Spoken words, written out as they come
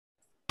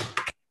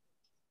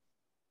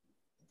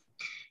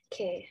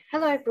Okay,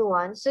 hello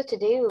everyone. So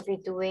today we'll be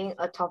doing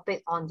a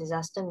topic on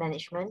disaster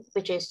management,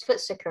 which is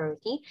food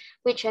security,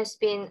 which has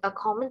been a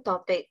common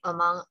topic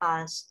among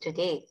us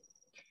today.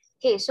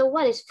 Okay, so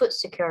what is food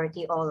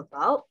security all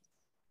about?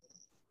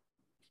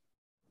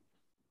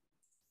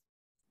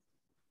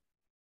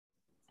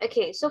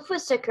 Okay, so food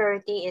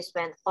security is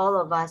when all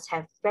of us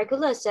have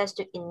regular access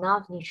to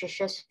enough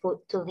nutritious food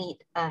to lead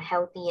a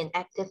healthy and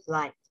active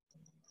life.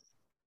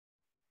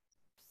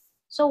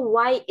 So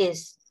why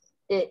is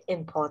it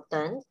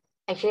important?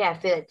 Actually, I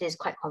feel like this is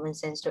quite common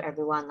sense to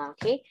everyone now,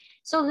 okay?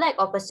 So lack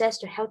of access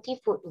to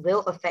healthy food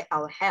will affect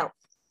our health.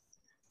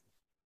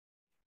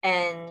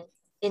 And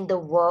in the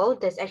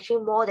world, there's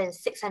actually more than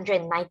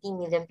 690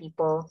 million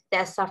people that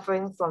are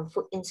suffering from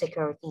food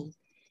insecurity.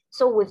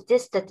 So with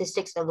these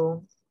statistics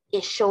alone,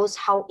 it shows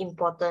how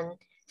important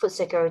food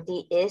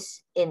security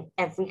is in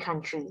every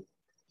country.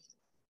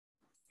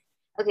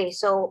 Okay,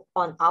 so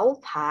on our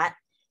part,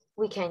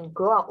 we can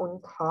grow our own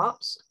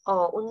crops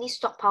or only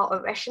stockpile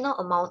a rational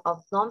amount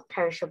of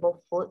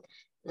non-perishable food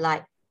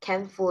like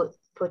canned food,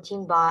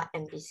 protein bar,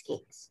 and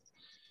biscuits.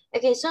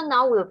 Okay, so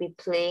now we'll be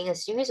playing a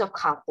series of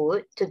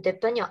Kahoot to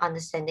deepen your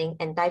understanding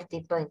and dive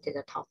deeper into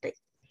the topic.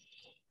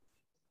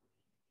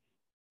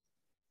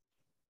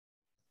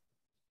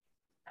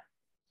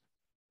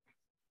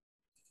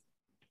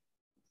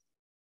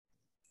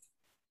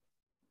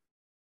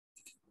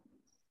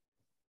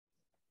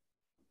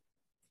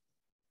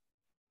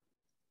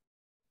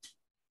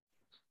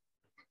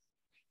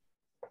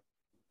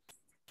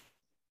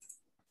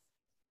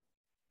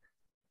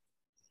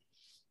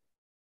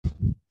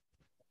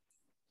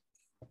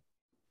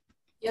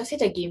 You see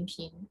the game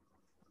pin?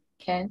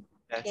 Can?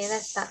 Okay,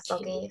 let's start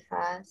logging it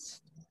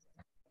first.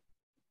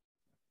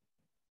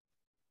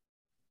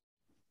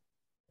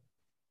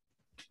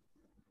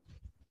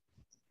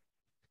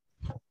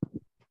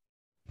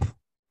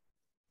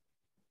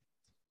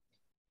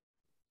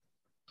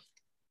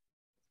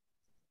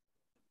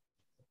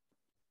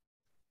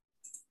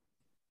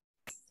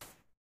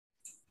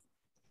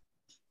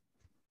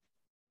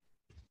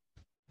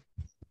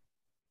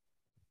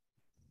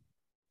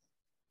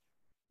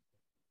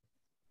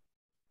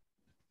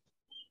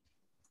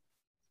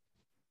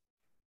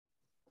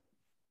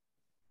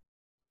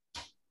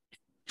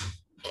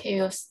 Okay,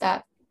 we'll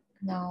start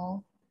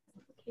now.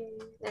 Okay,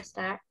 let's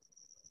start.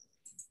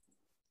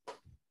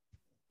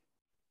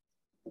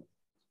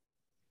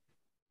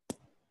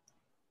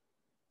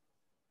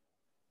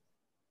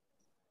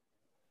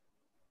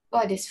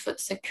 What is food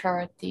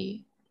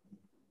security?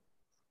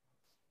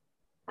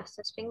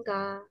 Fastest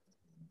finger.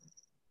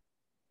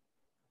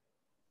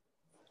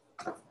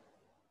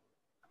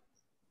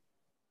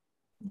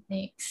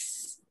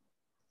 Next.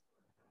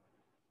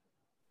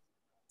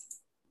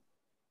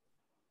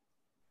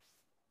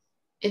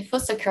 If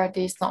food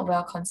security is not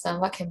well concerned,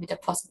 what can be the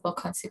possible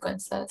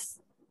consequences?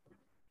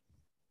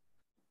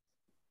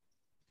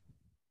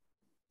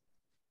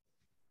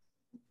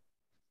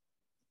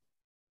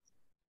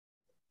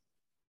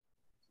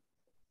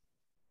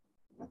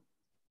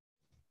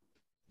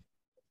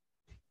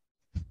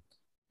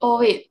 Oh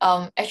wait,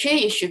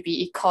 actually it should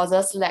be it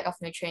causes lack of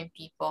nutrient in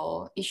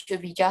people. It should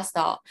be just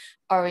the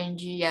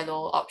orangey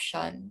yellow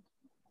option.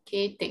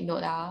 Okay, take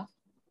note.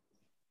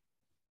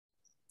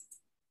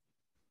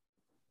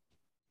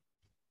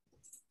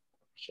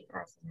 She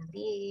passed in a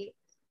bit.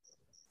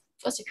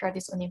 Food security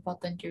is only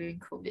important during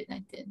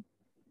COVID-19.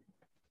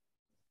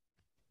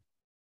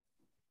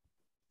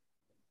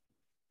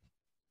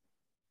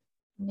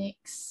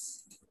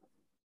 Next.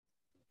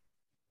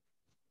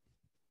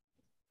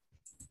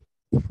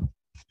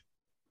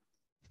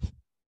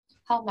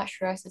 How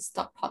much rice is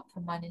stockpiled per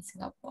month in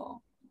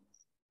Singapore?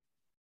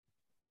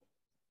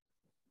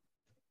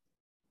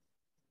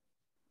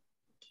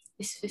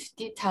 It's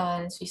 50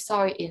 tons. We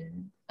saw it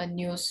in a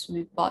news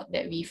report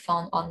that we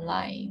found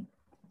online.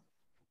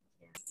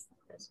 Yeah,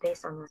 that's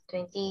based on a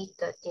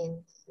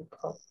 2013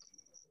 report.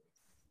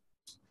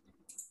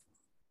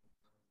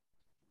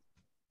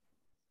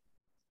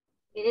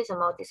 It is a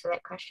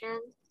multi-select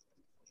question.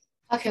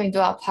 How can we do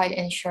our part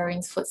in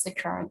ensuring food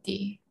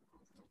security?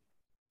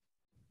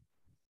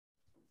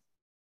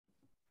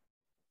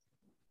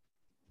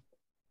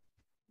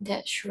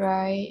 That's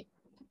right.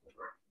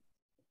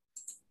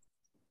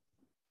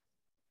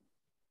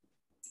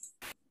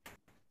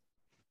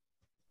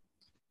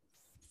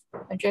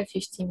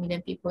 $150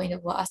 million people in the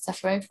world are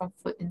suffering from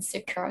food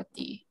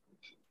insecurity.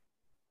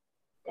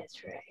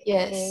 That's right.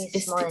 Yes, okay,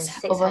 it's more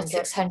than over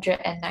 600.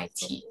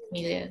 690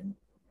 million.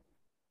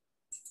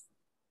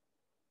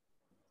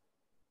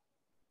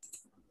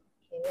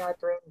 Okay, we are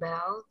doing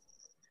well.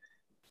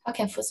 How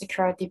can food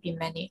security be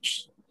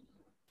managed?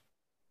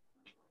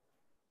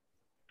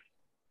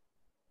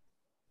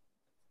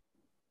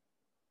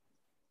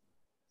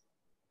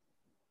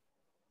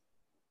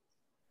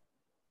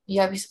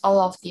 Yeah, with all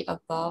of the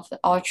above,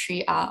 all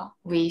three are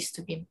ways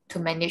to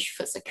manage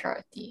food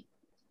security.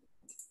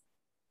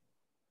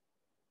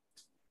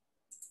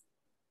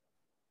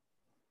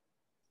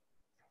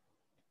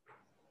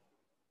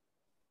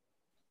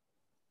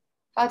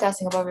 How does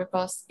Singapore Red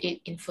Cross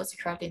aid in food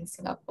security in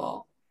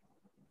Singapore?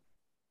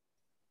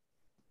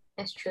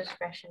 Let's choose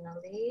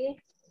rationally.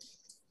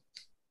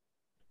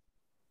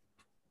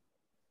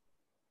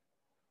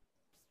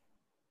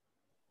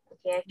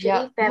 Okay,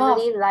 actually,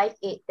 family life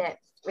aid that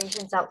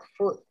rations out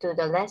food to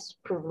the less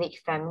privileged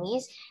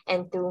families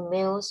and through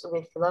Meals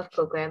with Love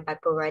program by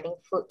providing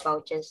food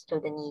vouchers to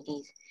the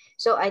needy.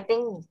 So I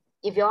think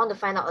if you want to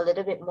find out a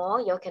little bit more,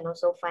 you can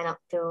also find out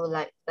through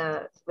like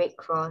the Red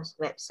Cross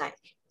website.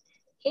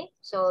 Okay,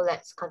 so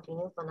let's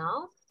continue for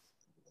now.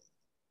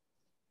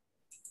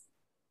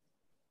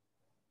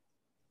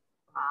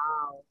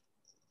 Wow,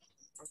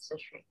 answer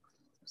shrink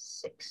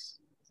 6.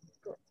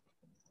 Good.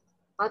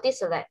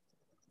 Multi-select.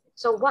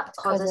 So what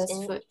causes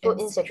food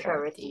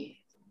insecurity?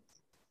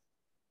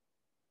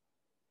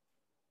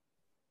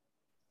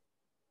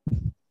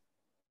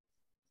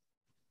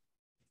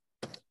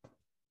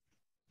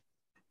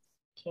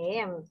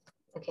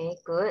 Okay,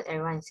 good.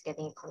 Everyone's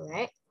getting it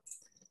correct.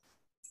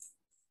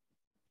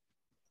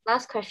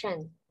 Last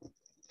question.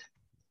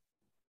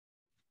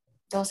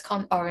 Those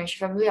count orange.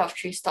 Family of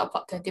 3 stock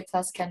bought 20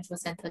 plus canned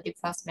foods and 30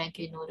 plus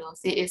Maggi noodles.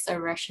 It is a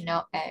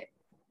rational act.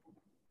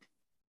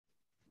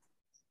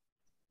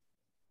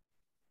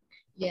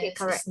 Yes, okay,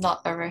 correct. It's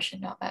not a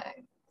rational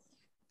act.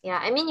 Yeah,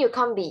 I mean, you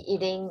can't be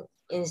eating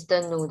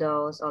instant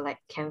noodles or like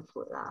canned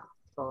food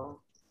for,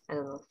 I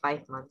don't know,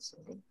 5 months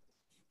something.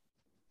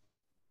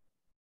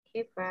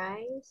 Okay,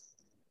 Bryce.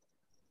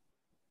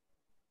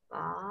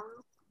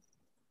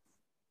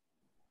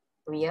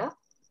 Ria.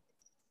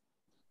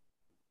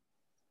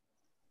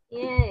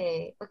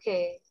 Yay.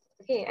 Okay.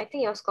 Okay, I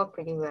think you scored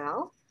pretty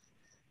well.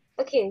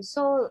 Okay,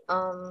 so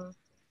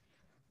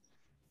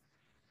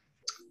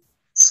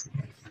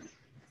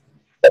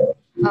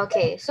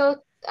okay, so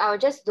I'll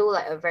just do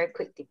like a very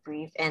quick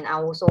debrief, and I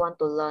also want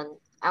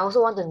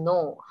to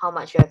know how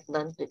much you have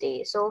learned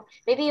today. So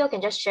maybe you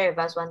can just share with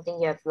us one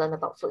thing you have learned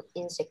about food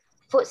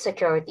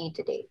security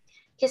today.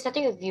 Okay,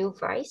 starting with you,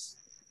 Bryce.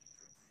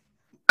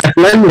 I've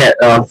learned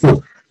that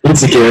food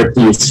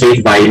insecurity is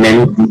faced by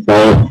many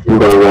people in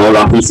the world,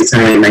 roughly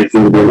 690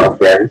 million of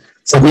them.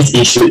 So this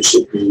issue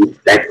should be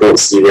tackled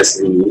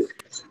seriously.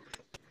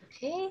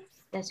 Okay,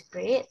 that's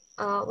great.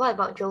 What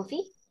about Jovi?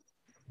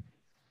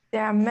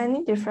 There are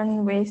many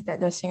different ways that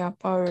the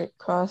Singapore Red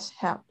Cross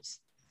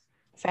helps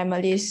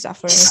families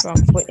suffering from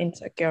food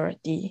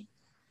insecurity.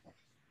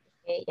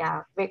 Okay,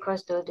 yeah, Red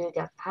Cross do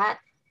their part.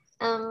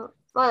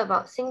 What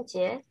about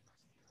Xingjie?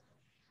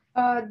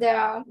 There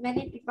are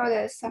many people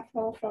that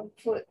suffer from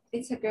food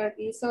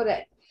insecurity, so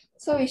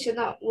we should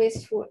not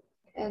waste food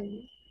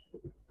and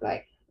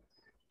like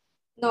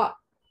not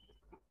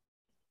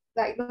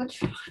like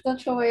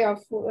don't throw away your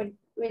food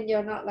when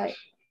you're not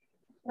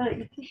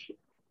eating.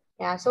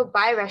 Yeah, so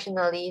buy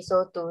rationally,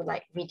 so to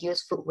like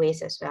reduce food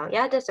waste as well.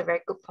 Yeah, that's a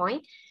very good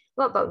point.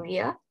 What about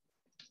Ria?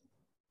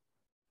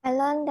 I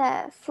learned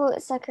that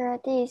food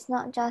security is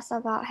not just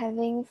about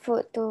having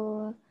food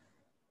to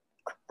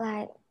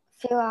like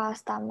fill our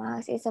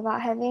stomachs. It's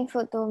about having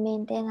food to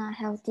maintain a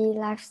healthy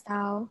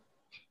lifestyle.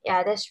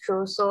 Yeah, that's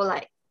true. So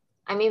like,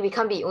 I mean, we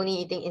can't be only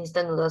eating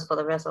instant noodles for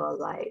the rest of our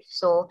life.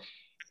 So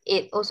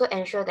it also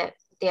ensures that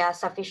there are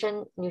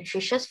sufficient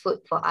nutritious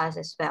food for us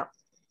as well.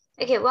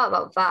 Okay, what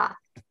about Va?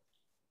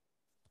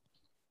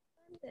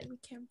 That we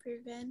can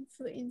prevent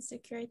food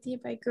insecurity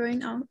by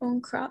growing our own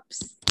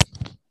crops.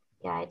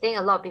 Yeah, I think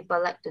a lot of people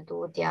like to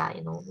do their,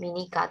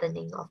 mini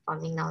gardening or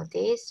farming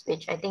nowadays,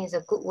 which I think is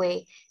a good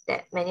way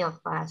that many of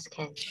us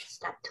can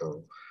start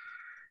to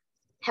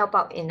help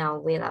out in our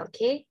way,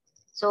 okay?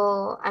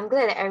 So I'm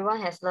glad that everyone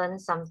has learned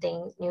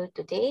something new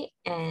today,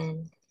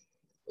 and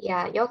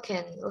yeah, y'all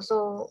can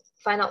also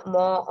find out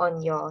more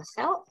on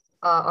yourself,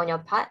 on your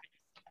part.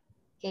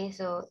 Okay,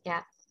 so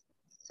yeah.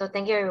 So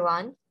thank you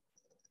everyone.